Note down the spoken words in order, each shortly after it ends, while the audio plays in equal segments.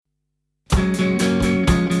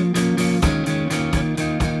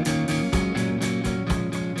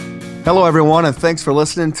Hello, everyone, and thanks for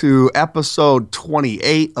listening to episode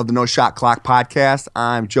 28 of the No Shot Clock podcast.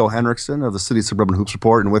 I'm Joe Henricksen of the City Suburban Hoops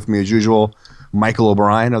Report, and with me, as usual, Michael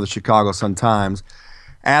O'Brien of the Chicago Sun-Times.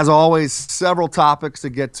 As always, several topics to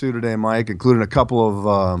get to today, Mike, including a couple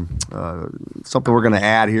of something we're going to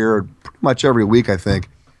add here pretty much every week, I think.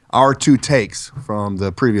 Our two takes from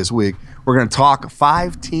the previous week. We're going to talk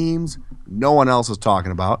 5 teams no one else is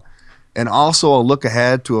talking about, and also a look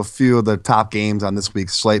ahead to a few of the top games on this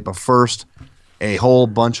week's slate. But first, a whole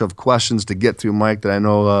bunch of questions to get through, Mike, that I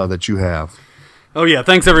know that you have. Oh, yeah.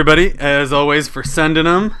 Thanks, everybody, as always, for sending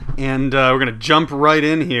them. And we're going to jump right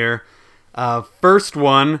in here. First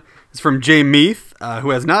one is from Jay Meath, who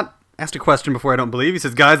has not asked a question before, I don't believe. He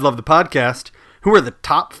says, guys, love the podcast. Who are the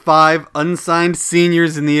top 5 unsigned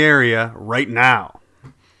seniors in the area right now?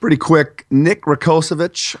 Pretty quick. Nick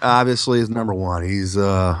Rakocevic, obviously, is number one. He's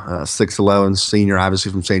a 6'11", senior,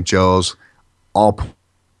 obviously from St. Joe's. All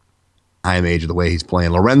time age of the way he's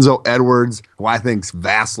playing. Lorenzo Edwards, who I think is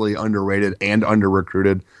vastly underrated and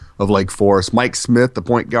under-recruited, of Lake Forest. Mike Smith, the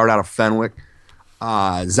point guard out of Fenwick.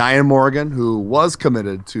 Zion Morgan, who was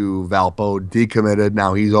committed to Valpo, decommitted.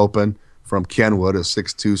 Now he's open from Kenwood, a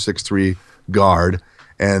 6'2", 6'3" guard.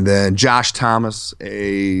 And then Josh Thomas,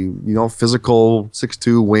 a physical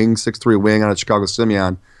 6'2" wing, 6'3" wing on a Chicago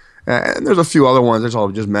Simeon. And there's a few other ones that I'll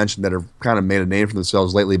just mention that have kind of made a name for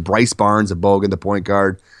themselves lately. Bryce Barnes at Bogan, the point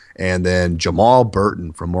guard. And then Jamal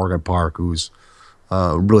Burton from Morgan Park, who's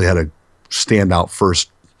really had a standout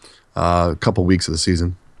first couple weeks of the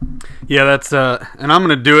season. Yeah, that's and I'm going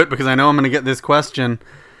to do it because I know I'm going to get this question.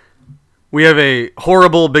 We have a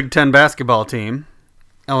horrible Big Ten basketball team,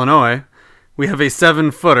 Illinois. We have a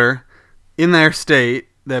 7-footer in their state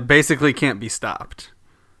that basically can't be stopped.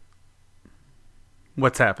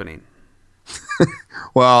 What's happening?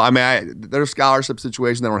 Well, I mean, their scholarship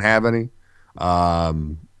situation, they don't have any.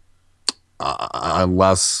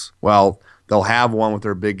 Unless, well, they'll have one with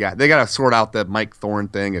their big guy. They got to sort out that Mike Thorne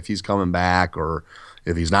thing, if he's coming back or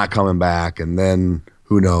if he's not coming back, and then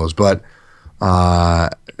who knows. But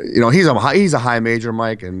he's a high major,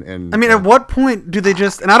 Mike, and I mean, at what point do they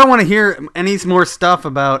just? And I don't want to hear any more stuff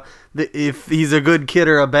about if he's a good kid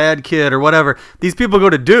or a bad kid or whatever. These people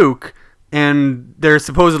go to Duke, and they're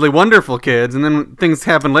supposedly wonderful kids, and then things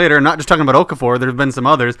happen later. I'm not just talking about Okafor. There have been some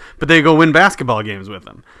others, but they go win basketball games with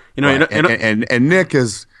them. Right. And Nick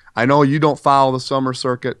is. I know you don't follow the summer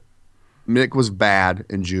circuit. Nick was bad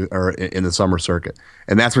in the summer circuit,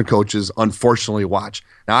 and that's when coaches unfortunately watch.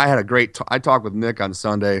 Now, I had a great I talked with Nick on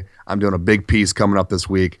Sunday. I'm doing a big piece coming up this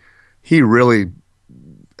week. He really,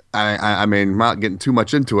 I mean, I'm not getting too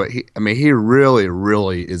much into it. He really,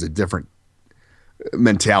 really is a different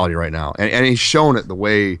mentality right now, and he's shown it the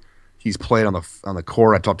way he's played on the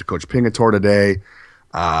court. I talked to Coach Pingatore today.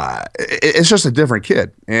 It's just a different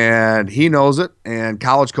kid, and he knows it, and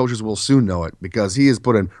college coaches will soon know it because he is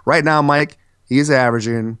put in right now, Mike, he is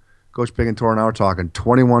averaging, Coach Pingatore and I were talking,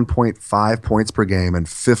 21.5 points per game and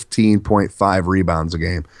 15.5 rebounds a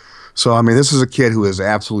game. So, I mean, this is a kid who has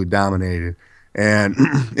absolutely dominated, and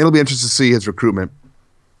it'll be interesting to see his recruitment.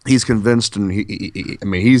 He's convinced, and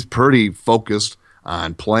he's pretty focused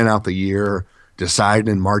on playing out the year,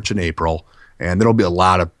 deciding in March and April, and there'll be a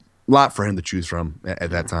lot for him to choose from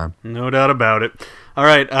at that time. No doubt about it. All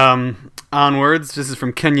right, onwards. This is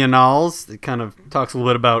from Kenya Knowles. It kind of talks a little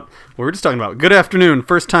bit about what we were just talking about. Good afternoon.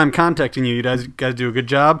 First time contacting you. You guys do a good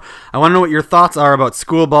job. I want to know what your thoughts are about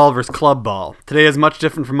school ball versus club ball. Today is much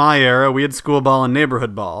different from my era. We had school ball and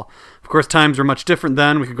neighborhood ball. Of course, times were much different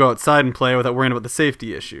then. We could go outside and play without worrying about the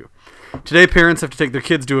safety issue. Today, parents have to take their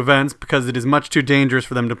kids to events because it is much too dangerous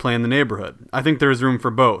for them to play in the neighborhood. I think there is room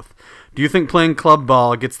for both. Do you think playing club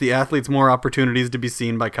ball gets the athletes more opportunities to be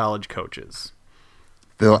seen by college coaches?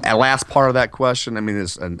 The last part of that question, I mean,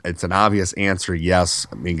 it's an obvious answer, yes.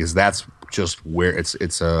 I mean, because that's just where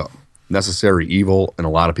it's a necessary evil in a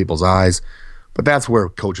lot of people's eyes. But that's where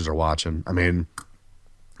coaches are watching. I mean,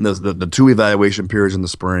 the 2 evaluation periods in the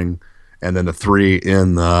spring and then the 3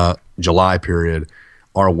 in the July period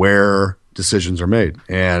are where decisions are made,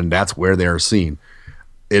 and that's where they are seen.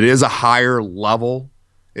 It is a higher level.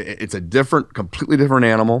 It's a completely different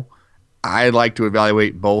animal. I like to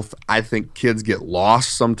evaluate both. I think kids get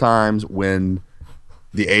lost sometimes when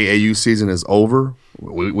the AAU season is over.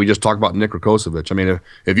 We just talked about Nick Rakocevic. I mean,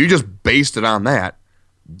 if you just based it on that,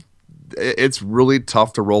 it's really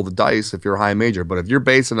tough to roll the dice if you're a high major. But if you're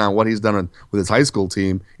basing on what he's done with his high school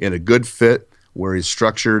team in a good fit where he's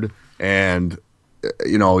structured and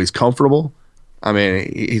he's comfortable, I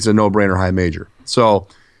mean, he's a no-brainer high major. So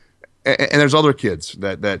and there's other kids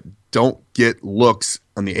that don't get looks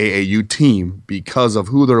on the AAU team because of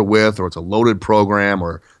who they're with, or it's a loaded program,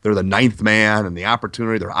 or they're the ninth man and the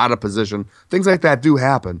opportunity, they're out of position. Things like that do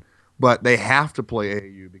happen, but they have to play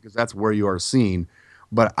AAU because that's where you are seen.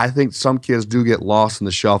 But I think some kids do get lost in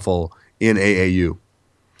the shuffle in AAU.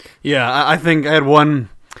 Yeah, I think I had one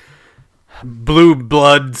blue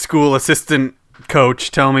blood school assistant coach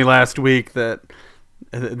tell me last week that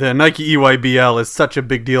the Nike EYBL is such a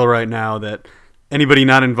big deal right now that anybody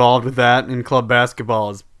not involved with that in club basketball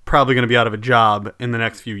is probably going to be out of a job in the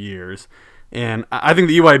next few years. And I think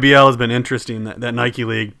the EYBL has been interesting, that Nike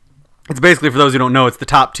League. It's basically, for those who don't know, it's the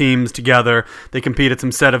top teams together. They compete at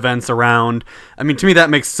some set events around. I mean, to me, that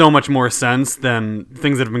makes so much more sense than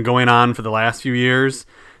things that have been going on for the last few years,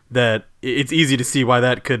 that it's easy to see why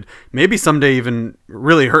that could maybe someday even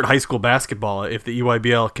really hurt high school basketball if the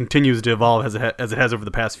EYBL continues to evolve as it has over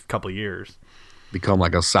the past couple of years. Become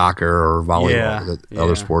like a soccer or volleyball,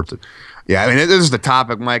 other sports. Yeah, I mean, this is the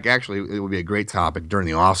topic, Mike. Actually, it would be a great topic during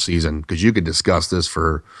the off season because you could discuss this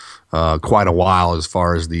for quite a while as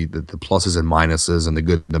far as the pluses and minuses and the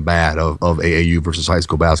good and the bad of AAU versus high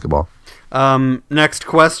school basketball. Next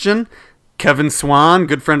question. Kevin Swan,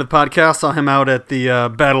 good friend of the podcast, saw him out at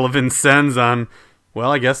the Battle of Vincennes on,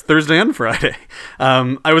 well, I guess Thursday and Friday.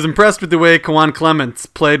 I was impressed with the way Kawan Clements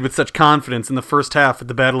played with such confidence in the first half at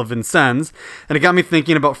the Battle of Vincennes, and it got me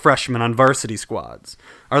thinking about freshmen on varsity squads.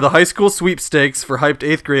 Are the high school sweepstakes for hyped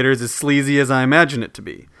 8th graders as sleazy as I imagine it to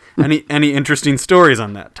be? Any interesting stories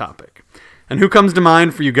on that topic? And who comes to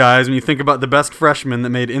mind for you guys when you think about the best freshmen that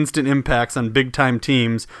made instant impacts on big-time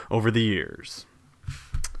teams over the years?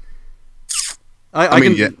 I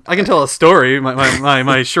can tell a story.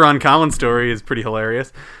 My Sharon Collins story is pretty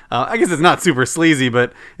hilarious. I guess it's not super sleazy,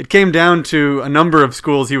 but it came down to a number of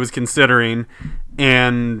schools he was considering,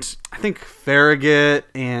 and I think Farragut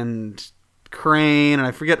and Crane, and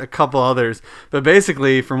I forget a couple others. But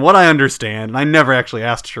basically, from what I understand, and I never actually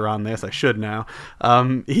asked Sharon this, I should now,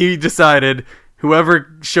 he decided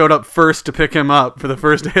whoever showed up first to pick him up for the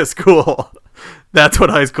first day of school, that's what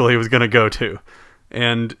high school he was going to go to.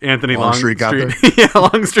 And Anthony Longstreet got there. Yeah,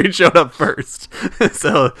 Longstreet showed up first.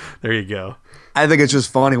 So there you go. I think it's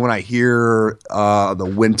just funny when I hear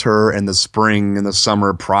the winter and the spring and the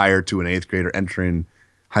summer prior to an 8th grader entering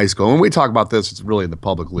high school. When we talk about this, it's really in the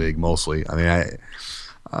public league mostly. I mean,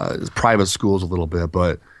 it's private schools a little bit,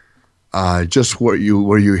 but just where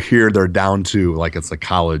you hear they're down to like it's a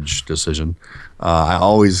college decision. I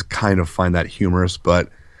always kind of find that humorous, but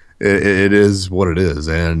it is what it is,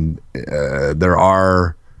 and there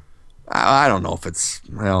are. I don't know if it's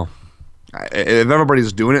if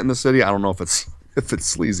everybody's doing it in the city, I don't know if it's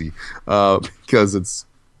sleazy because it's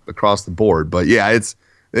across the board. But yeah, it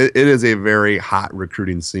is a very hot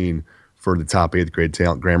recruiting scene for the top 8th grade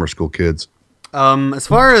talent grammar school kids. As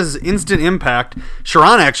far as instant impact,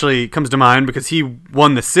 Sharon actually comes to mind because he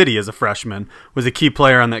won the city as a freshman, was a key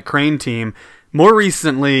player on that Crane team. More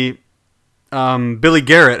recently, Billy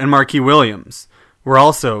Garrett and Marquis Williams were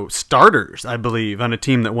also starters, I believe, on a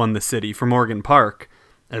team that won the city for Morgan Park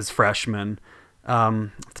as freshmen. At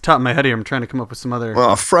the top of my head here, I'm trying to come up with some other...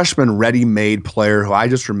 Well, a freshman ready-made player who I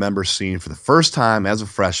just remember seeing for the first time as a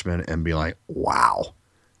freshman and be like, wow.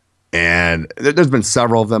 And there's been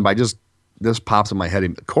several of them, but this pops in my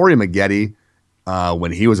head. Corey Maggette,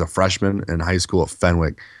 when he was a freshman in high school at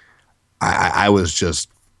Fenwick, I was just...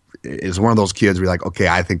 It's one of those kids where you're like, okay,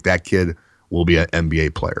 I think that kid will be an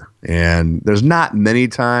NBA player. And there's not many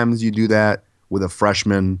times you do that with a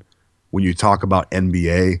freshman when you talk about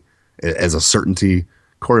NBA as a certainty.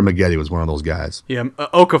 Corey Maggette was one of those guys. Yeah,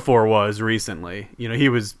 Okafor was recently. He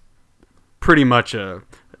was pretty much a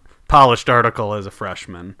polished article as a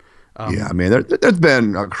freshman. Yeah, I mean, there's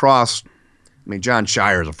been across. I mean, John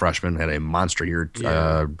Shire as a freshman had a monster year.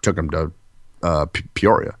 Yeah. Took him to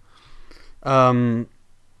Peoria.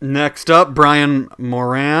 Next up, Brian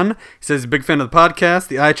Moran. He says, big fan of the podcast.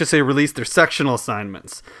 The IHSA released their sectional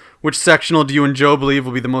assignments. Which sectional do you and Joe believe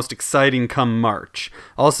will be the most exciting come March?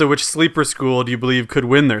 Also, which sleeper school do you believe could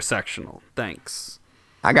win their sectional? Thanks.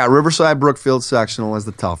 I got Riverside Brookfield sectional as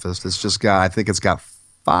the toughest. I think it's got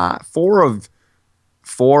four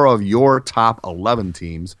of your top 11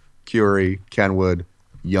 teams: Curie, Kenwood,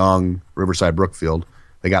 Young, Riverside Brookfield.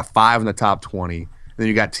 They got 5 in the top 20. Then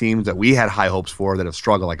you got teams that we had high hopes for that have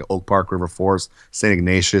struggled, like Oak Park, River Forest, St.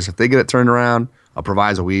 Ignatius. If they get it turned around, a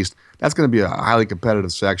Proviso East, that's going to be a highly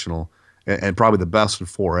competitive sectional and probably the best in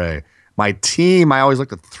 4A. My team, I always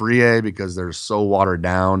look at 3A because they're so watered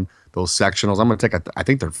down, those sectionals. I'm going to take I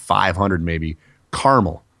think they're 500 maybe.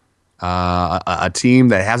 Carmel, a team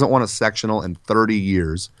that hasn't won a sectional in 30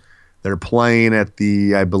 years. They're playing at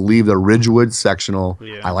I believe, the Ridgewood sectional.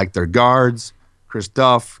 Yeah. I like their guards. Chris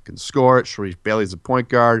Duff can score it. Sharif Bailey's a point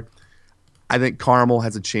guard. I think Carmel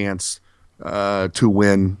has a chance to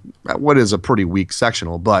win what is a pretty weak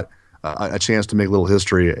sectional, but a chance to make a little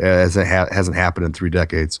history as it hasn't happened in 3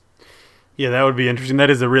 decades. Yeah, that would be interesting. That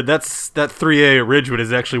that 3A at Ridgewood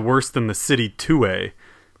is actually worse than the City 2A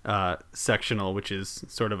sectional, which is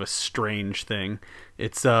sort of a strange thing.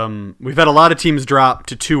 It's we've had a lot of teams drop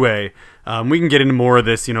to 2A. We can get into more of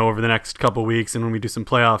this, over the next couple weeks and when we do some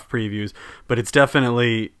playoff previews. But it's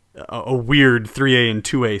definitely a weird 3A and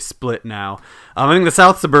 2A split now. I think the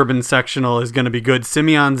South Suburban sectional is going to be good.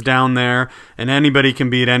 Simeon's down there, and anybody can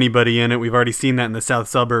beat anybody in it. We've already seen that in the South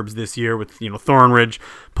Suburbs this year with Thornridge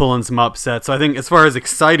pulling some upsets. So I think as far as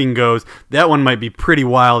exciting goes, that one might be pretty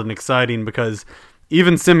wild and exciting because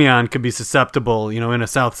even Simeon could be susceptible, in a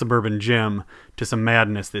South Suburban gym to some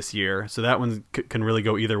madness this year. So that one can really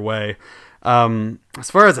go either way.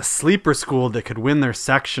 As far as a sleeper school that could win their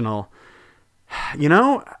sectional,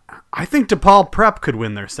 I think DePaul Prep could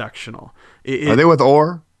win their sectional. Are they with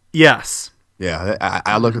Orr? Yes. Yeah,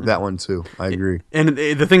 I looked at that one too. I agree. And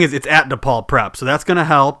the thing is, it's at DePaul Prep, so that's going to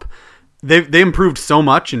help. They improved so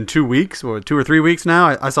much in 2 weeks, or 2 or 3 weeks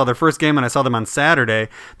now. I saw their first game, and I saw them on Saturday.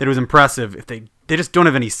 That it was impressive. If they just don't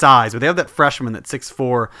have any size, but they have that freshman that's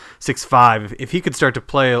 6'4", 6'5". If he could start to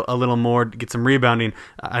play a little more, get some rebounding,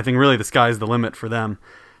 I think really the sky's the limit for them.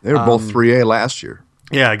 They were both 3A last year.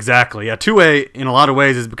 Yeah, exactly. Yeah, 2A in a lot of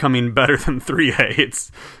ways is becoming better than 3A.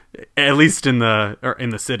 It's at least in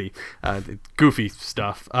the city. Goofy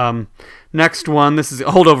stuff. Next one. This is a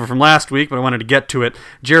holdover from last week, but I wanted to get to it.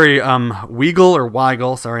 Jerry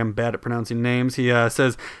Weigel. Sorry, I'm bad at pronouncing names. He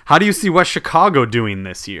says, "How do you see West Chicago doing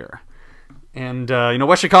this year?" And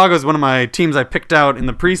West Chicago is one of my teams I picked out in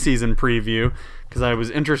the preseason preview because I was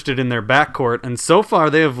interested in their backcourt, and so far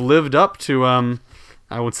they have lived up to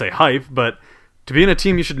I would say hype, but to being a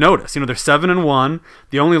team you should notice. They're 7-1.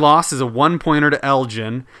 The only loss is a 1-pointer to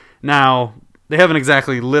Elgin. Now, they haven't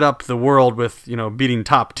exactly lit up the world with, beating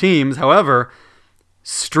top teams. However,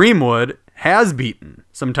 Streamwood has beaten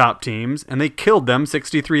some top teams, and they killed them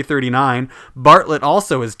 63-39. Bartlett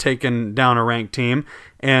also has taken down a ranked team,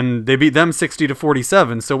 and they beat them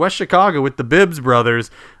 60-47. So West Chicago with the Bibbs brothers,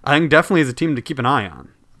 I think definitely is a team to keep an eye on.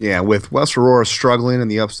 Yeah, with West Aurora struggling in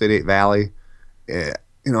the Upstate 8 Valley, I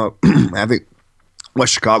think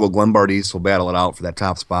West Chicago, Glenbard East will battle it out for that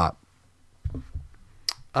top spot.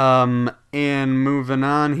 And moving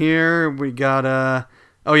on here, we got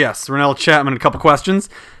Ronell Chapman, a couple questions.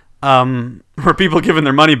 Were people giving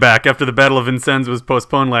their money back after the Battle of Vincennes was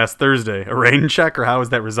postponed last Thursday? A rain check, or how was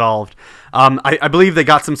that resolved? I believe they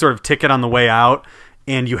got some sort of ticket on the way out,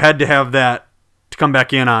 and you had to have that to come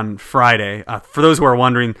back in on Friday. For those who are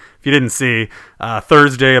wondering, if you didn't see,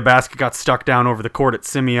 Thursday a basket got stuck down over the court at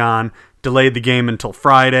Simeon, delayed the game until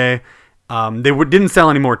Friday. They didn't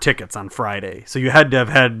sell any more tickets on Friday, so you had to have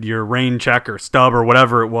had your rain check or stub or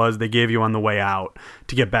whatever it was they gave you on the way out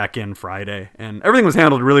to get back in Friday. And everything was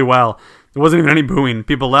handled really well. There wasn't even any booing.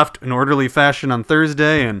 People left in orderly fashion on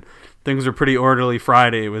Thursday, and things were pretty orderly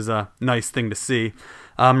Friday. It was a nice thing to see.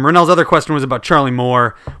 Ronell's other question was about Charlie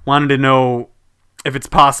Moore. Wanted to know if it's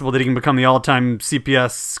possible that he can become the all-time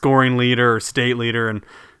CPS scoring leader or state leader, and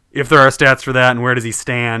if there are stats for that, and where does he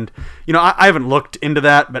stand? I haven't looked into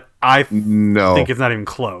that, but I think it's not even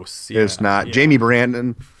close. Yeah, it's not. Yeah. Jamie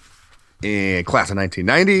Brandon, in class of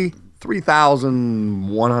 1990,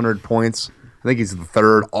 3,100 points. I think he's the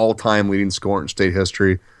third all-time leading scorer in state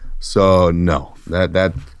history. So, no.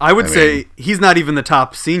 I would say he's not even the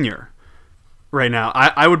top senior right now.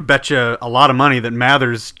 I would bet you a lot of money that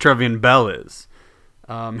Mathers Trevian Bell is.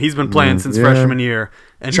 He's been playing since freshman year.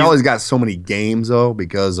 And Charlie's got so many games, though,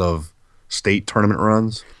 because of state tournament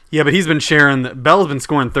runs. Yeah, but he's been sharing. Bell's been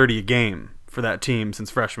scoring 30 a game for that team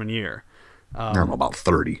since freshman year. I don't know about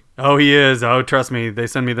 30. Oh, he is. Oh, trust me. They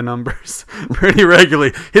send me the numbers pretty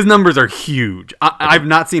regularly. His numbers are huge. I've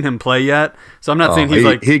not seen him play yet, so I'm not saying he's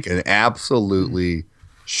like... He can absolutely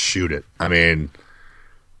shoot it. I mean...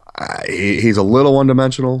 he's a little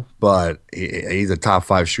one-dimensional, but he's a top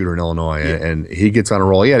 5 shooter in Illinois, and he gets on a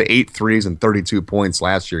roll. He had 8 threes and 32 points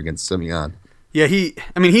last year against Simeon. Yeah,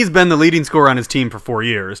 he's been the leading scorer on his team for 4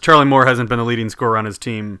 years. Charlie Moore hasn't been the leading scorer on his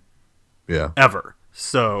team ever.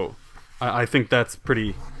 So I think that's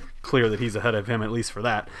pretty clear that he's ahead of him, at least for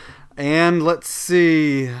that. And let's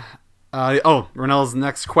see. Ronell's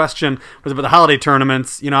next question was about the holiday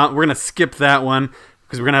tournaments. We're going to skip that one,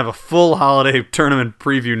 because we're going to have a full holiday tournament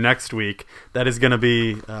preview next week. That is going to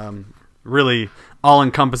be really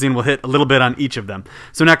all-encompassing. We'll hit a little bit on each of them.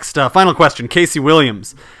 So next, final question, Casey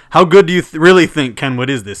Williams. How good do you really think Kenwood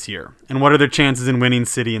is this year? And what are their chances in winning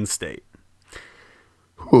city and state?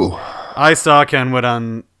 Ooh. I saw Kenwood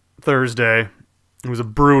on Thursday. It was a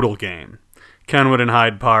brutal game. Kenwood and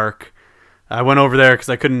Hyde Park. I went over there because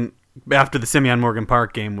I couldn't, after the Simeon Morgan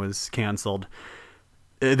Park game was canceled.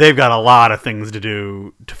 They've got a lot of things to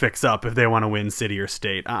do to fix up if they want to win city or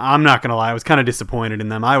state. I'm not going to lie. I was kind of disappointed in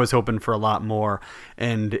them. I was hoping for a lot more,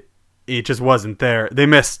 and it just wasn't there. They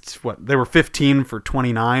missed, they were 15 for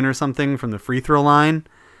 29 or something from the free throw line.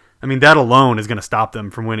 I mean, that alone is going to stop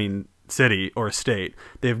them from winning city or state.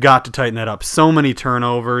 They've got to tighten that up. So many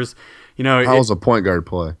turnovers. How was the point guard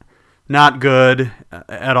play? Not good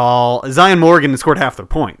at all. Zion Morgan scored half their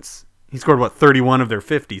points. He scored, 31 of their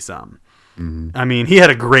 50-some. Mm-hmm. I mean, he had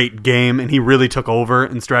a great game, and he really took over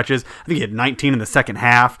in stretches. I think he had 19 in the second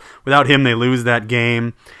half. Without him, they lose that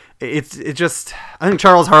game. I think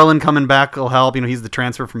Charles Harlan coming back will help. He's the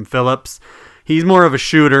transfer from Phillips. He's more of a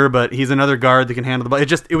shooter, but he's another guard that can handle the ball.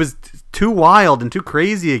 It was too wild and too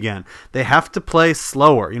crazy again. They have to play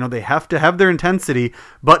slower. They have to have their intensity,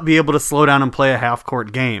 but be able to slow down and play a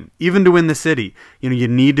half-court game. Even to win the city, you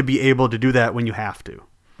need to be able to do that when you have to.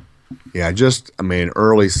 Yeah,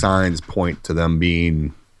 early signs point to them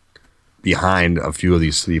being behind a few of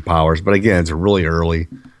these city powers. But again, it's really early,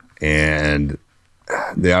 and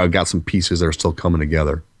they got some pieces that are still coming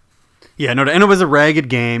together. Yeah, no, and it was a ragged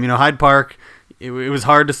game. Hyde Park, it was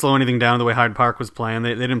hard to slow anything down the way Hyde Park was playing.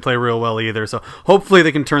 They didn't play real well either. So hopefully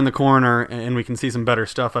they can turn the corner and we can see some better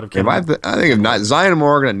stuff out of Kenwood. I think if not, Zion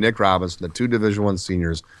Morgan and Nick Robinson, the two Division I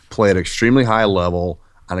seniors, play at extremely high level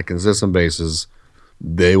on a consistent basis,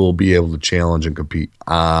 they will be able to challenge and compete.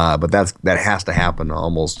 But that has to happen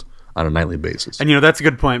almost on a nightly basis. And that's a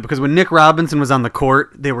good point, because when Nick Robinson was on the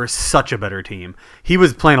court, they were such a better team. He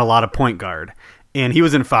was playing a lot of point guard, and he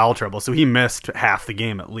was in foul trouble, so he missed half the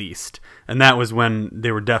game at least. And that was when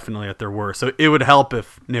they were definitely at their worst. So it would help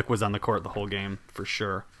if Nick was on the court the whole game, for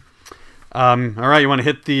sure. All right, you want to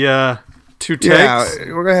hit the two takes?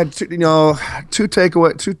 Yeah, we're gonna have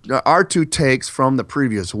our two takes from the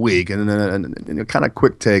previous week, and kind of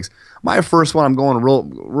quick takes. My first one, I'm going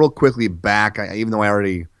real quickly back. Even though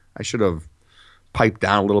I should have piped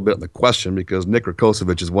down a little bit in the question, because Nick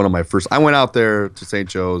Rakocevic is one of my first. I went out there to St.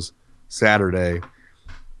 Joe's Saturday.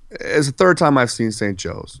 It's the third time I've seen St.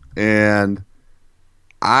 Joe's, and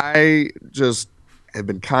I just have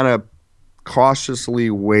been kind of cautiously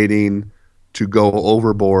waiting to go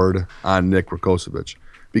overboard on Nick Rakocevic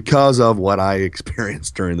because of what I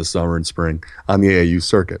experienced during the summer and spring on the AAU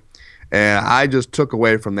circuit. And I just took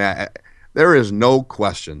away from that. There is no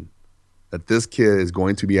question that this kid is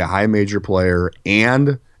going to be a high major player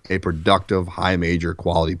and a productive high major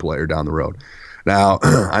quality player down the road. Now,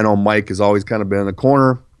 I know Mike has always kind of been in the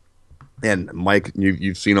corner, and Mike,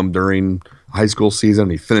 you've seen him during high school season.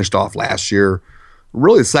 He finished off last year.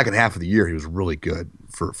 Really, the second half of the year, he was really good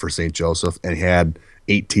for St. Joseph, and he had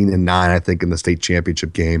 18 and 9, I think, in the state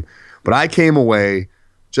championship game. But I came away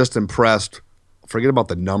just impressed. Forget about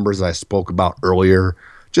the numbers I spoke about earlier,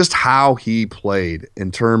 just how he played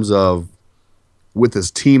in terms of with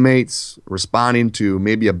his teammates, responding to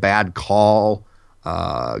maybe a bad call,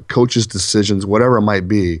 coach's decisions, whatever it might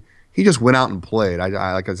be. He just went out and played. I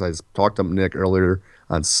talked to Nick earlier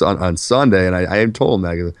on Sunday, and I told him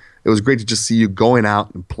that it was great to just see you going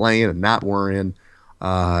out and playing and not worrying.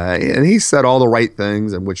 And he said all the right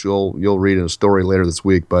things, and which you'll read in a story later this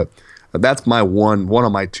week. But that's my one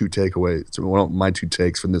of my two takeaways, one of my two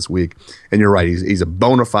takes from this week. And you're right, he's a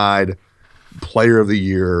bona fide player of the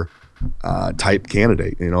year type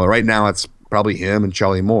candidate. Right now it's probably him and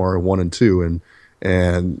Charlie Moore, 1 and 2,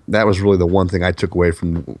 and that was really the one thing I took away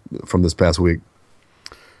from this past week.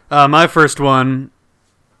 My first one,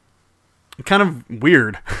 kind of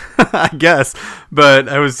weird, I guess, but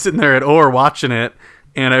I was sitting there at Orr watching it,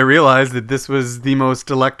 and I realized that this was the most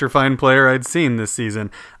electrifying player I'd seen this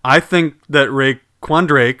season. I think that Raekwon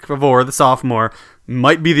Drake of Orr, the sophomore,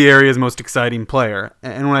 might be the area's most exciting player.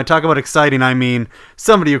 And when I talk about exciting, I mean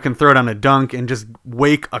somebody who can throw down a dunk and just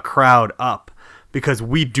wake a crowd up, because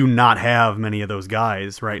we do not have many of those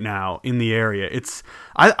guys right now in the area.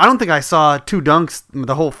 I don't think I saw 2 dunks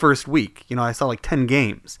the whole first week. I saw like 10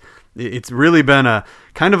 games. It's really been a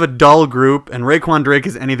kind of a dull group, and Raekwon Drake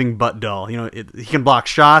is anything but dull. He can block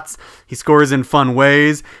shots, he scores in fun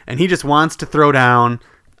ways, and he just wants to throw down.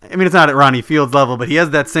 I mean, it's not at Ronnie Fields level, but he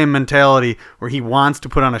has that same mentality where he wants to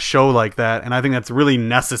put on a show like that, and I think that's really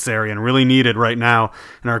necessary and really needed right now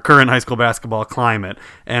in our current high school basketball climate.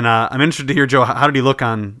 And I'm interested to hear, Joe, how did he look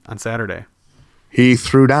on Saturday? He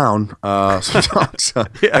threw down some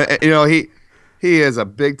dunks. Yeah. He is a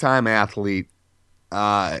big-time athlete.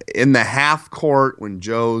 In the half court, when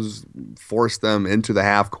Joe's forced them into the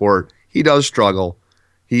half court, he does struggle.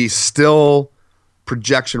 He's still,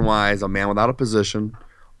 projection-wise, a man without a position,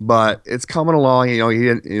 but it's coming along.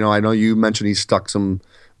 I know you mentioned he stuck some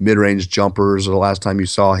mid-range jumpers the last time you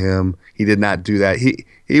saw him. He did not do that.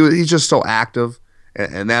 He's just so active,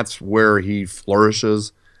 and that's where he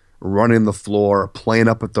flourishes, running the floor, playing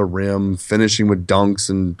up at the rim, finishing with dunks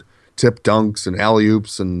and tip dunks and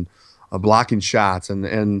alley-oops and blocking shots.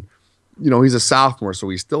 And he's a sophomore, so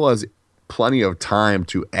he still has plenty of time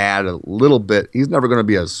to add a little bit. He's never going to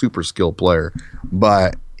be a super skilled player,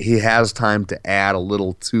 but he has time to add a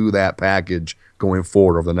little to that package going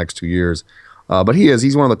forward over the next 2 years. But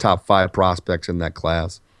he's one of the top 5 prospects in that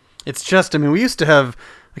class. It's just, we used to have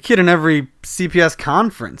a kid in every CPS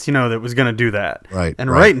conference, that was going to do that. Right. And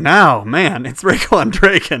right now, man, it's Raquan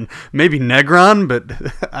Drake and maybe Negron, but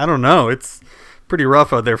I don't know. It's pretty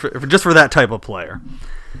rough out there just for that type of player.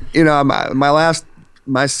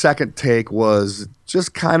 My second take was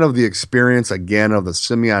just kind of the experience again of the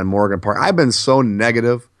Simeon Morgan Park. I've been so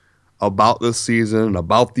negative about this season,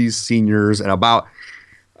 about these seniors, and about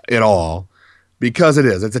it all. Because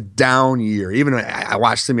it's a down year. Even I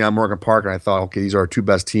watched Simeon Morgan Park and I thought, okay, these are our 2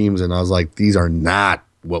 best teams. And I was like, these are not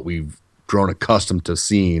what we've grown accustomed to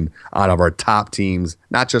seeing out of our top teams,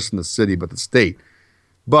 not just in the city, but the state.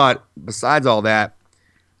 But besides all that,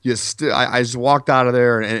 I just walked out of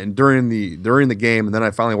there and during the game, and then I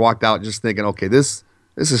finally walked out just thinking, okay, this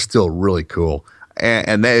is still really cool.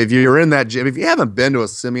 And if you're in that gym, if you haven't been to a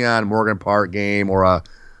Simeon Morgan Park game or a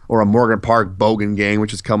Morgan Park Bogan game,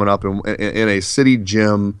 which is coming up in a city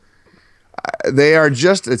gym,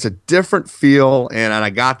 it's a different feel, and I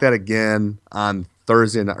got that again on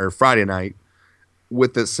Friday night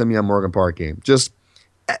with the Simeon Morgan Park game. Just,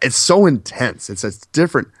 it's so intense. It's a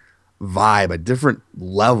different vibe, a different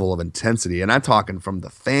level of intensity, and I'm talking from the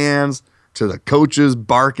fans to the coaches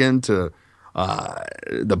barking to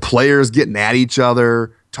the players getting at each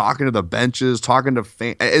other, talking to the benches, talking to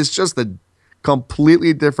fans. It's just the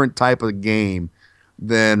completely different type of game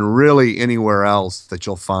than really anywhere else that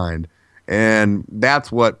you'll find. And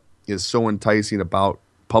that's what is so enticing about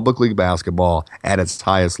public league basketball at its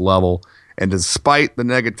highest level. And despite the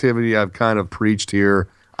negativity I've kind of preached here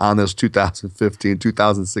on this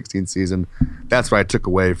 2015-2016 season, that's what I took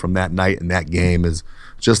away from that night and that game is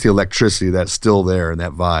just the electricity that's still there and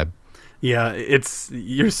that vibe. Yeah,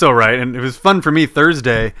 you're so right. And it was fun for me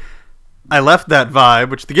Thursday. I left that vibe,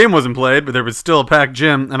 which the game wasn't played, but there was still a packed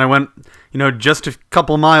gym, and I went, just a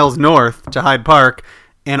couple miles north to Hyde Park,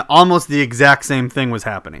 and almost the exact same thing was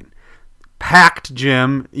happening. Packed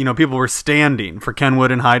gym, people were standing for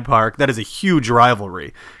Kenwood and Hyde Park. That is a huge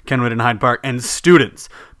rivalry, Kenwood and Hyde Park, and students.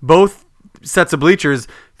 Both sets of bleachers,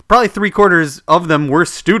 probably 3/4 of them were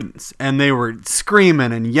students, and they were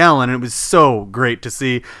screaming and yelling, and it was so great to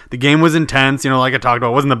see. The game was intense, like I talked about,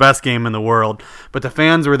 it wasn't the best game in the world, but the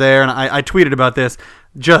fans were there, and I tweeted about this,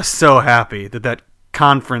 just so happy that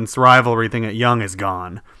conference rivalry thing at Young is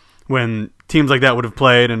gone. When teams like that would have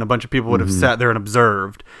played and a bunch of people would have sat there and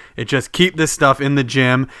observed. It just keep this stuff in the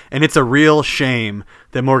gym, and it's a real shame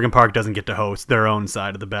that Morgan Park doesn't get to host their own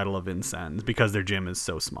side of the Battle of Vincennes because their gym is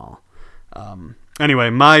so small. Anyway,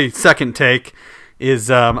 my second take is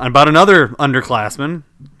about another underclassman.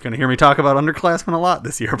 Going to hear me talk about underclassmen a lot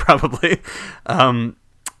this year, probably.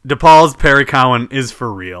 DePaul's Perry Cowan is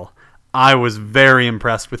for real. I was very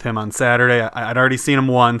impressed with him on Saturday. I'd already seen him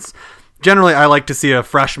once. Generally, I like to see a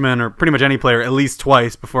freshman or pretty much any player at least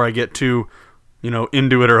twice before I get too,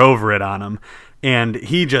 into it or over it on him. And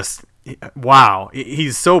he just... wow,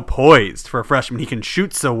 he's so poised for a freshman. He can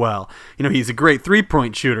shoot so well. He's a great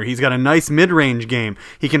three-point shooter. He's got a nice mid-range game.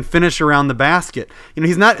 He can finish around the basket.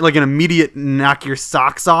 He's not like an immediate knock your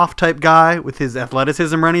socks off type guy with his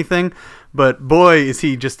athleticism or anything, but boy, is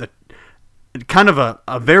he just a kind of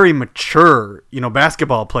a very mature,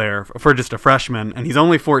 basketball player for just a freshman, and he's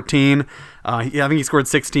only 14. I think he scored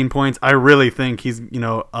 16 points. I really think he's,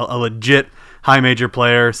 a legit high major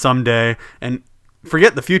player someday, and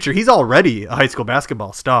forget the future. He's already a high school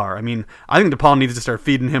basketball star. I think DePaul needs to start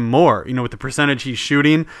feeding him more. With the percentage he's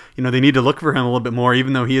shooting, they need to look for him a little bit more.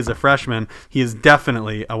 Even though he is a freshman, he is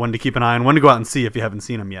definitely a one to keep an eye on, one to go out and see if you haven't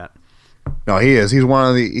seen him yet. No, he is. He's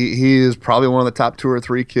he is probably one of the top 2 or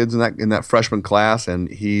 3 kids in that freshman class, and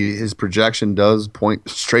his projection does point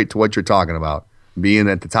straight to what you're talking about, being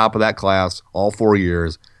at the top of that class all 4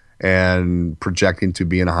 years and projecting to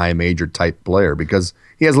being a high major type player because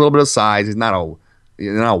he has a little bit of size. He's not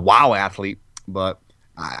a wow athlete, but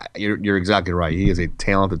You're exactly right. He is a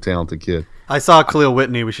talented kid. I saw Khalil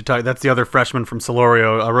Whitney. We should talk. That's the other freshman from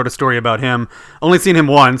Solorio. I wrote a story about him. Only seen him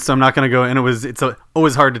once, so I'm not going to go. And it's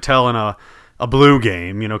always hard to tell in a blue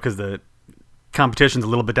game, because the competition's a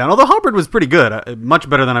little bit down. Although Hubbard was pretty good, much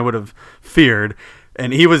better than I would have feared.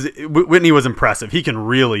 And Whitney was impressive. He can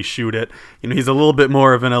really shoot it. He's a little bit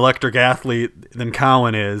more of an electric athlete than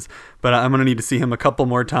Cowan is. But I'm going to need to see him a couple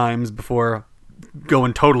more times before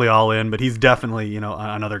going totally all in. But he's definitely,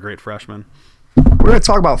 another great freshman. We're going to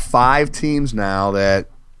talk about 5 teams now that,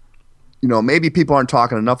 maybe people aren't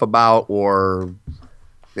talking enough about, or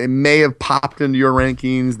they may have popped into your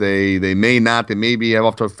rankings. They may not. They maybe have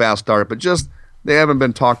off to a fast start, but just they haven't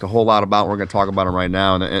been talked a whole lot about. We're going to talk about them right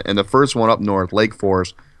now. And the first one up north, Lake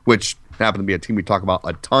Forest, which happened to be a team we talked about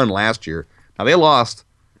a ton last year. Now, they lost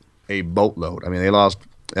a boatload. I mean, they lost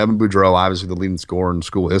Evan Boudreau, obviously the leading scorer in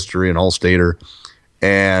school history, an All-Stater,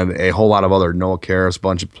 and a whole lot of other Noah Karras,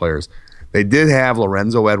 bunch of players. They did have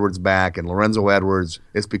Lorenzo Edwards back, and Lorenzo Edwards,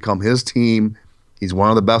 it's become his team. He's one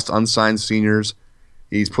of the best unsigned seniors.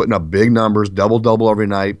 He's putting up big numbers, double-double every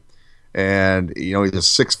night. And, he's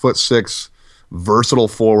a 6'6", versatile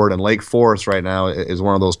forward, and Lake Forest right now is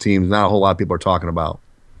one of those teams not a whole lot of people are talking about.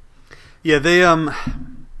 Yeah, they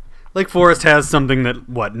Lake Forest has something that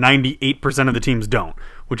 98% of the teams don't,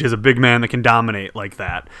 which is a big man that can dominate like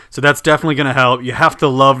that. So that's definitely going to help. You have to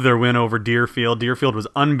love their win over Deerfield. Deerfield was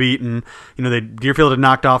unbeaten. Deerfield had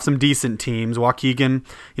knocked off some decent teams. Waukegan,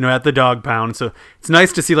 at the dog pound. So it's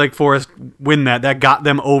nice to see Lake Forest win that. That got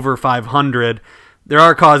them over 500. There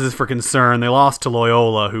are causes for concern. They lost to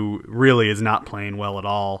Loyola, who really is not playing well at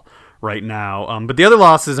all right now. But the other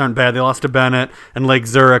losses aren't bad. They lost to Bennett and Lake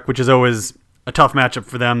Zurich, which is always a tough matchup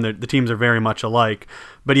for them. The teams are very much alike.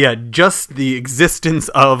 But yeah, just the existence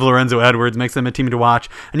of Lorenzo Edwards makes them a team to watch.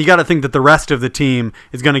 And you got to think that the rest of the team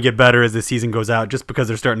is going to get better as the season goes out, just because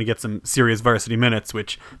they're starting to get some serious varsity minutes,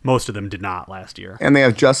 which most of them did not last year. And they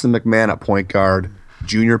have Justin McMahon at point guard,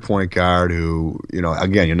 junior point guard, who,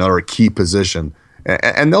 again, another key position.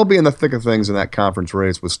 And they'll be in the thick of things in that conference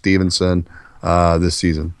race with Stevenson this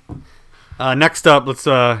season. Next up, let's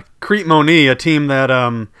Crete Moni, a team that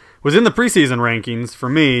was in the preseason rankings for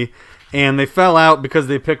me, and they fell out because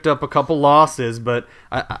they picked up a couple losses. But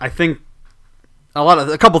I think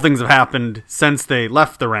a couple things have happened since they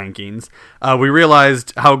left the rankings. We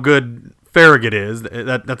realized how good Farragut is.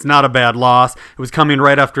 That's not a bad loss. It was coming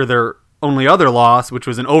right after their only other loss, which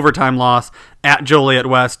was an overtime loss at Joliet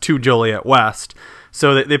West to Joliet West.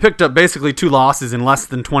 So they picked up basically 2 losses in less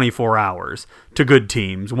than 24 hours to good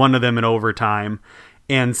teams, one of them in overtime.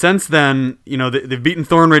 And since then, they've beaten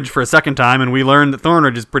Thornridge for a second time, and we learned that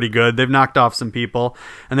Thornridge is pretty good. They've knocked off some people,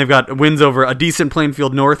 and they've got wins over a decent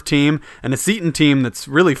Plainfield North team and a Seton team that's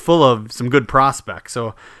really full of some good prospects.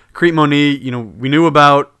 So Crete Moni, we knew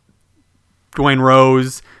about Dwayne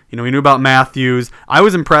Rose. We knew about Matthews. I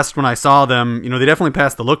was impressed when I saw them. They definitely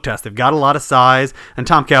passed the look test. They've got a lot of size, and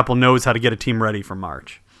Tom Capel knows how to get a team ready for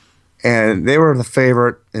March. And they were the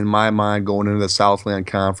favorite in my mind going into the Southland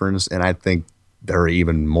Conference, and I think they're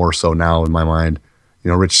even more so now in my mind.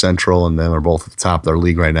 Rich Central and them are both at the top of their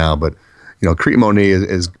league right now. But, Crete Moni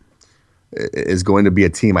is going to be a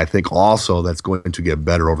team, I think, also that's going to get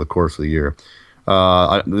better over the course of the year.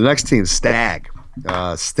 The next team, Stag.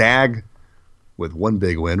 Stag with one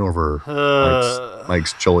big win over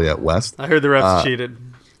Mike's Joliet West. I heard the refs cheated.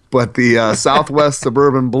 But the Southwest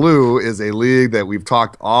Suburban Blue is a league that we've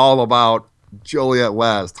talked all about. Joliet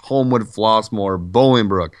West, Homewood, Flossmoor,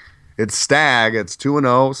 Bolingbrook. It's Stag. It's 2-0,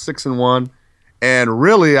 6-1. And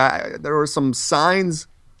really, there were some signs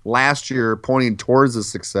last year pointing towards the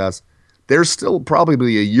success. They're still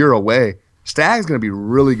probably a year away. Stag's going to be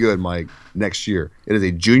really good, Mike, next year. It is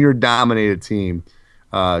a junior-dominated team.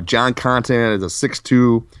 John Contant is a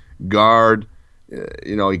 6'2 guard.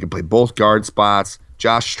 He can play both guard spots.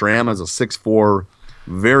 Josh Stram is a 6'4",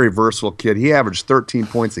 very versatile kid. He averaged 13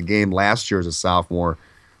 points a game last year as a sophomore.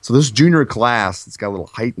 So this junior class, it's got a little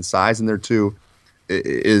height and size in there too,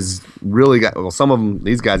 is really got, some of them,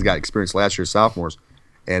 these guys got experience last year as sophomores,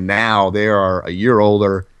 and now they are a year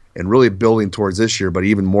older and really building towards this year, but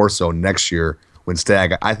even more so next year when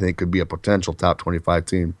Stag, I think, could be a potential top 25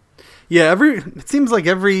 team. Yeah, it seems like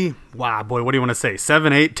every, what do you want to say,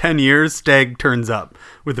 7, 8, 10 years, Stag turns up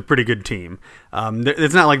with a pretty good team.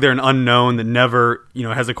 It's not like they're an unknown that never,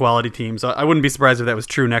 has a quality team. So I wouldn't be surprised if that was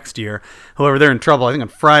true next year. However, they're in trouble. I think on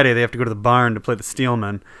Friday they have to go to the barn to play the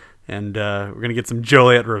Steelmen. And we're going to get some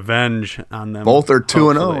Joliet revenge on them. Both are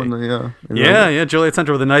 2-0. Yeah, Joliet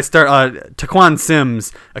Central with a nice start. Taquan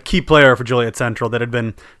Sims, a key player for Joliet Central that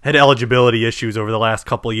had eligibility issues over the last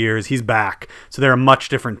couple of years. He's back. So they're a much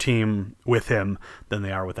different team with him than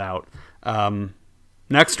they are without.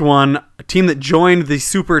 Next one, a team that joined the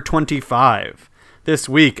Super 25 this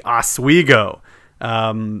week, Oswego.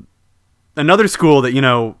 Another school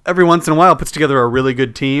that, every once in a while puts together a really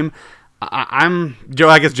good team. Joe.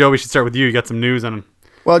 I guess, Joe, we should start with you. You got some news on them.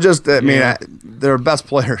 Well, their best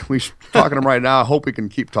player. We should talking to him right now. I hope we can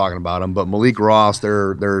keep talking about him. But Malik Ross,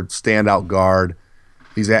 their standout guard.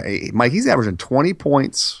 He's averaging 20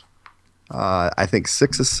 points, I think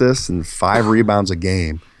 6 assists and 5 rebounds a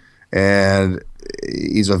game. And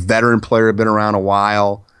he's a veteran player, been around a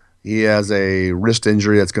while. He has a wrist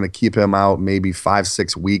injury that's going to keep him out maybe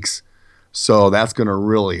 5-6 weeks. So that's going to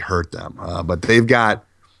really hurt them. But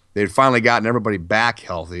they'd finally gotten everybody back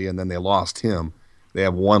healthy, and then they lost him. They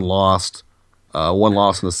have one loss in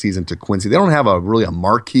the season to Quincy. They don't have a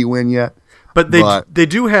marquee win yet. But they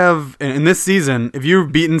do have, in this season, if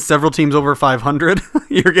you've beaten several teams over 500,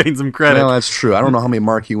 you're getting some credit. Well, that's true. I don't know how many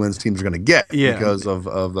marquee wins teams are going to get because of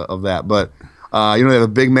that. But, they have a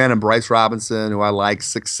big man in Bryce Robinson, who I like,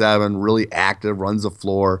 6'7", really active, runs the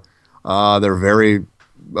floor. They're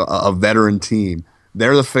a veteran team.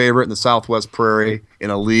 They're the favorite in the Southwest Prairie in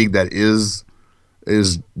a league that is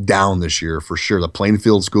down this year for sure. The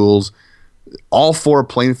Plainfield schools, all 4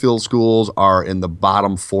 Plainfield schools are in the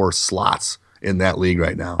bottom 4 slots in that league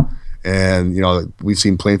right now. And, we've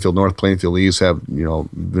seen Plainfield North, Plainfield East have,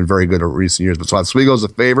 been very good in recent years. But so Oswego's the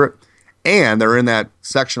favorite, and they're in that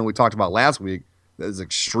section we talked about last week that is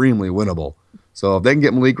extremely winnable. So if they can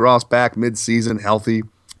get Malik Ross back mid-season healthy,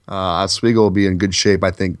 Oswego will be in good shape,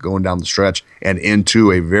 I think, going down the stretch and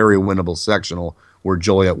into a very winnable sectional where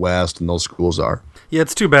Joliet West and those schools are. Yeah,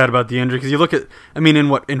 it's too bad about the injury because you look at,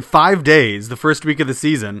 in 5 days, the first week of the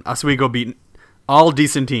season, Oswego beat all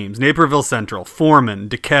decent teams: Naperville Central, Foreman,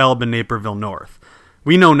 DeKalb, and Naperville North.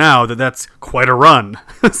 We know now that that's quite a run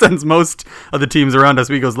since most of the teams around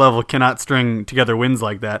Oswego's level cannot string together wins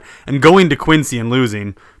like that. And going to Quincy and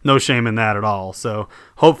losing, no shame in that at all. So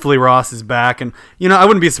hopefully Ross is back. And, I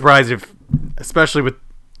wouldn't be surprised if, especially with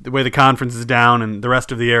the way the conference is down and the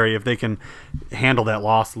rest of the area, if they can handle that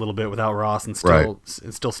loss a little bit without Ross and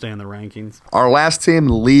still stay in the rankings. Our last team,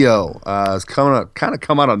 Leo, is come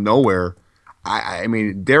out of nowhere.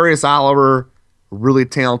 Darius Oliver, really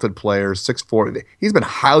talented player, 6'4". He's been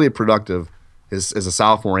highly productive as a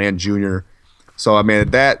sophomore and junior. So,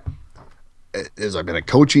 that there's been a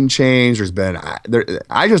coaching change.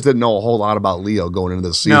 I just didn't know a whole lot about Leo going into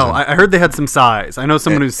this season. No, I heard they had some size. I know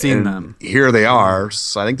someone who's seen them. Here they are.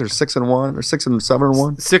 So I think they're 6-1 or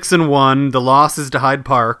 6-7-1. 6-1. The loss is to Hyde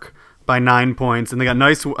Park by 9 points, and they got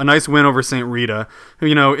a nice win over St. Rita,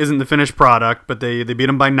 who isn't the finished product, but they beat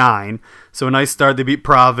them by 9. So a nice start. They beat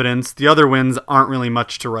Providence. The other wins aren't really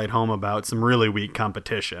much to write home about. Some really weak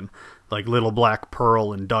competition, like Little Black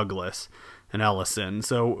Pearl and Douglas and Ellison.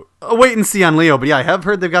 So a wait and see on Leo. But yeah, I have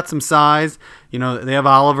heard they've got some size. They have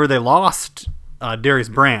Oliver. They lost Darius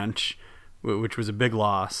Branch, which was a big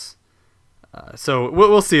loss. So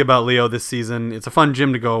we'll see about Leo this season. It's a fun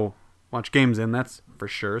gym to go watch games in, that's for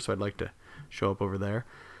sure. So I'd like to show up over there.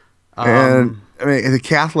 And the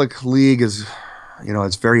Catholic League is,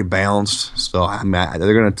 it's very balanced. So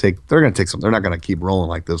they're going to take some. They're not going to keep rolling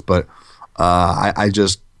like this. But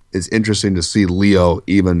it's interesting to see Leo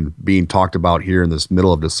even being talked about here in this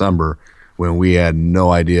middle of December when we had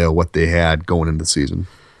no idea what they had going into the season.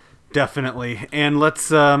 Definitely. And let's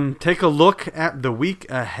take a look at the week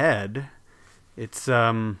ahead. It's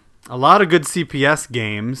a lot of good CPS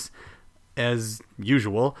games, as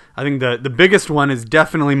usual. I think the biggest one is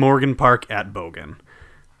definitely Morgan Park at Bogan.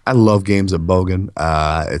 I love games at Bogan.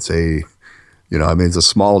 It's a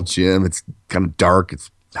small gym. It's kind of dark.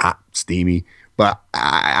 It's hot, steamy. But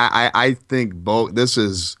I think this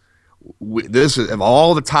is of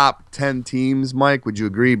all the top 10 teams, Mike, would you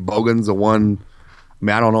agree Bogan's the one?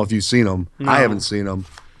 I don't know if you've seen them. No. I haven't seen them.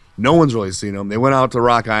 No one's really seen them. They went out to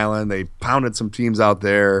Rock Island. They pounded some teams out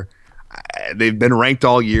there. They've been ranked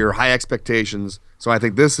all year, high expectations. So I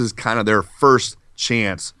think this is kind of their first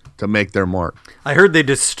chance to make their mark. I heard they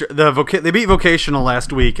beat Vocational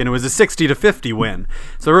last week, and it was a 60-50 win.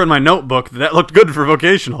 So I wrote in my notebook that looked good for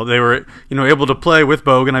Vocational. They were, able to play with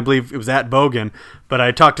Bogan. I believe it was at Bogan, but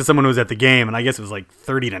I talked to someone who was at the game, and I guess it was like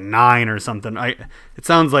 30-9 or something. It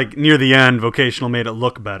sounds like near the end, Vocational made it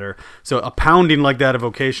look better. So a pounding like that of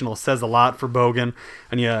Vocational says a lot for Bogan,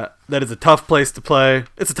 and that is a tough place to play.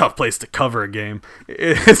 It's a tough place to cover a game.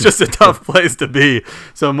 It's just a tough place to be.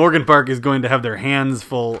 So Morgan Park is going to have their hands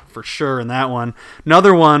full for sure in that one.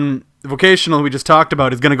 Another one, vocational, we just talked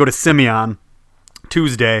about, is going to go to Simeon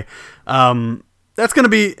Tuesday. That's going to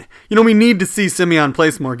be, we need to see Simeon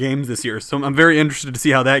play some more games this year. So I'm very interested to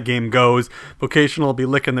see how that game goes. Vocational will be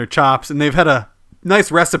licking their chops, and they've had a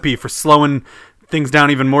nice recipe for slowing things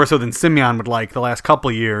down even more so than Simeon would like the last couple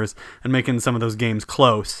of years and making some of those games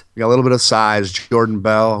close. You got a little bit of size. Jordan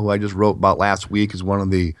Bell, who I just wrote about last week, is one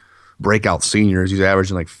of the breakout seniors. He's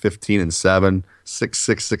averaging like 15 and 7, 6'6",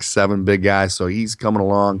 6'7", big guy. So he's coming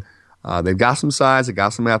along. They've got some size. They got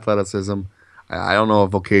some athleticism. I don't know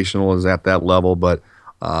if vocational is at that level, but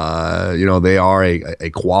they are a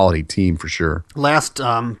quality team for sure. Last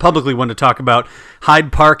publicly one to talk about,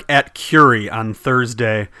 Hyde Park at Curie on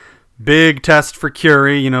Thursday. Big test for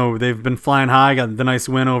Curie. They've been flying high, got the nice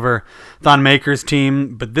win over Thon Maker's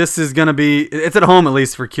team, but this is going to be, it's at home at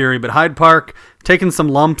least for Curie, but Hyde Park taken some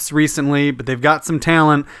lumps recently, but they've got some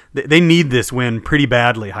talent. They need this win pretty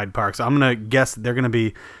badly, Hyde Park, so I'm going to guess they're going to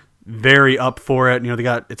be very up for it.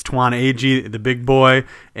 It's Twan Agee, the big boy,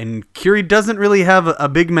 and Curie doesn't really have a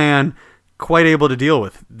big man quite able to deal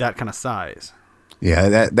with that kind of size.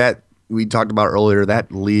 Yeah, that we talked about earlier,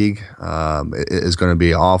 that league is going to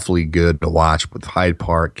be awfully good to watch with Hyde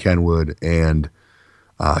Park, Kenwood, and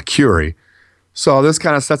Curie. So this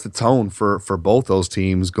kind of sets the tone for both those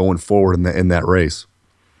teams going forward in that race.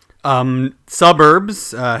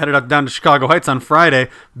 Suburbs headed up down to Chicago Heights on Friday.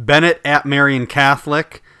 Bennett at Marian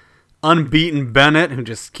Catholic. Unbeaten Bennett, who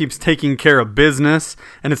just keeps taking care of business.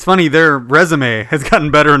 And it's funny, their resume has gotten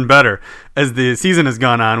better and better as the season has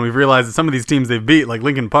gone on. We've realized that some of these teams they've beat, like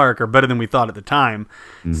Lincoln Park, are better than we thought at the time.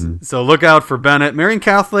 Mm-hmm. So look out for Bennett. Marian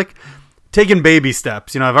Catholic, taking baby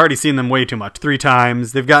steps. I've already seen them way too much, 3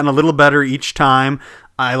 times. They've gotten a little better each time.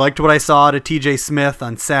 I liked what I saw to TJ Smith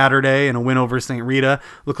on Saturday in a win over St. Rita.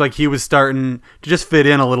 Looked like he was starting to just fit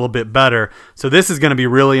in a little bit better. So this is going to be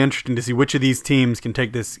really interesting to see which of these teams can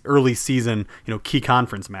take this early season, key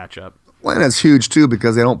conference matchup. Well, and it's huge too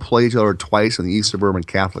because they don't play each other twice in the East Suburban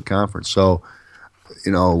Catholic Conference. So,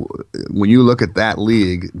 when you look at that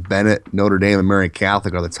league, Bennett, Notre Dame, and Marian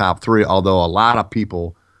Catholic are the top 3, although a lot of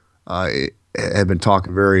people have been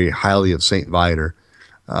talking very highly of St. Viator.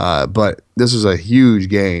 But this is a huge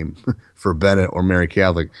game for Bennett or Marian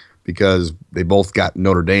Catholic because they both got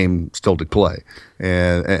Notre Dame still to play.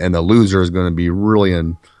 And the loser is going to be really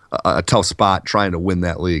in a tough spot trying to win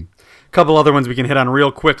that league. A couple other ones we can hit on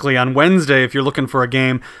real quickly. On Wednesday, if you're looking for a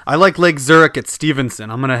game, I like Lake Zurich at Stevenson.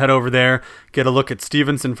 I'm going to head over there, get a look at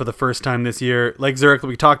Stevenson for the first time this year. Lake Zurich,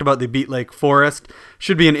 we talked about, they beat Lake Forest.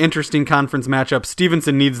 Should be an interesting conference matchup.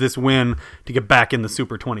 Stevenson needs this win to get back in the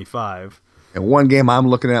Super 25. And one game I'm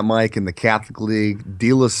looking at, Mike, in the Catholic League,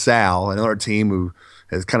 De La Salle, another team who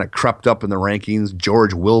has kind of crept up in the rankings.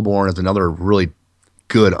 George Wilborn is another really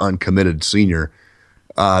good uncommitted senior.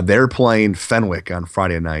 They're playing Fenwick on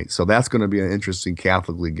Friday night, so that's going to be an interesting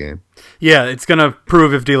Catholic League game. Yeah, it's going to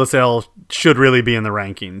prove if De La Salle should really be in the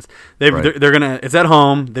rankings. They're going to. It's at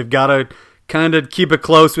home. They've got to kind of keep it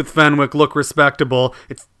close with Fenwick, look respectable.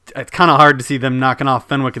 It's kind of hard to see them knocking off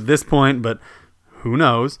Fenwick at this point, but who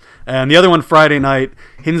knows? And the other one Friday night,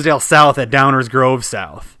 Hinsdale South at Downers Grove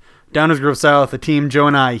South. Downers Grove South, a team Joe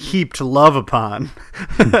and I heaped love upon,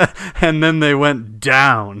 and then they went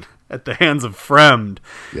down at the hands of Fremd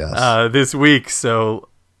this week. So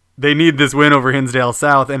they need this win over Hinsdale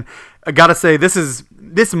South. And I got to say,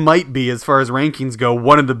 this might be, as far as rankings go,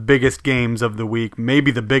 one of the biggest games of the week,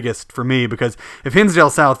 maybe the biggest for me, because if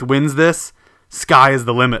Hinsdale South wins this, sky is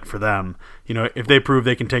the limit for them. If they prove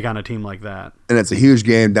they can take on a team like that. And it's a huge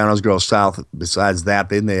game, Downers Grove South. Besides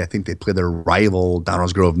that, I think they play their rival,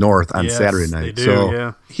 Downers Grove North, on Saturday night. They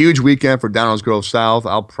do, huge weekend for Downers Grove South.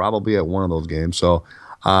 I'll probably be at one of those games. So,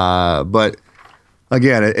 but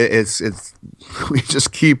again, it's we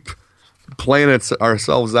just keep playing it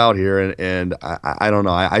ourselves out here, and I don't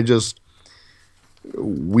know.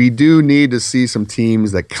 We do need to see some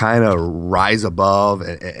teams that kind of rise above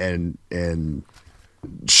and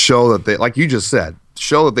show that they, like you just said,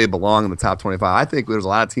 show that they belong in the top 25. I think there's a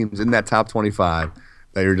lot of teams in that top 25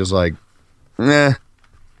 that you're just like, eh.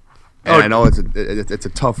 And I know it's a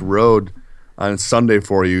tough road on Sunday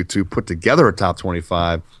for you to put together a top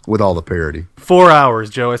 25 with all the parity. 4 hours,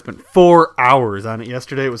 Joe. I spent 4 hours on it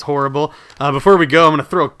yesterday. It was horrible. Before we go, I'm going to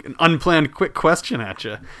throw an unplanned quick question at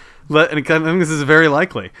you. And I think this is very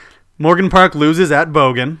likely. Morgan Park loses at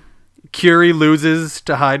Bogan. Curie loses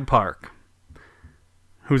to Hyde Park.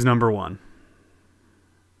 Who's number 1?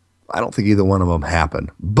 I don't think either one of them happen.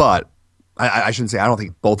 But I shouldn't say I don't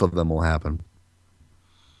think both of them will happen.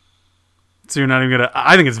 So you're not even gonna.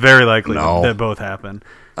 I think it's very likely No. that both happen.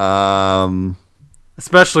 Um,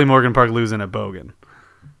 Especially Morgan Park losing at Bogan.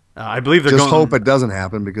 I believe they're just going. hope it doesn't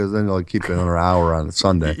happen because then they'll keep it another hour on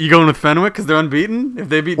Sunday. You going with Fenwick because they're unbeaten? If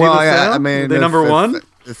they beat De La Salle, I mean, are they number one?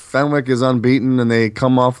 If Fenwick is unbeaten and they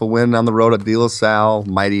come off a win on the road at De La Salle,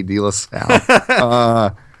 mighty De La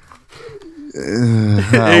Salle.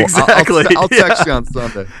 Exactly. I'll text you on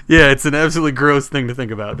Sunday. Yeah, it's an absolutely gross thing to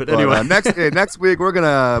think about. But anyway, next week we're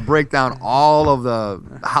gonna break down all of the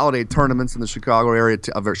holiday tournaments in the Chicago area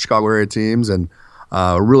of our Chicago area teams and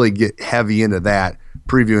really get heavy into that,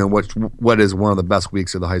 previewing what is one of the best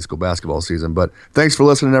weeks of the high school basketball season. But thanks for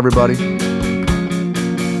listening, everybody.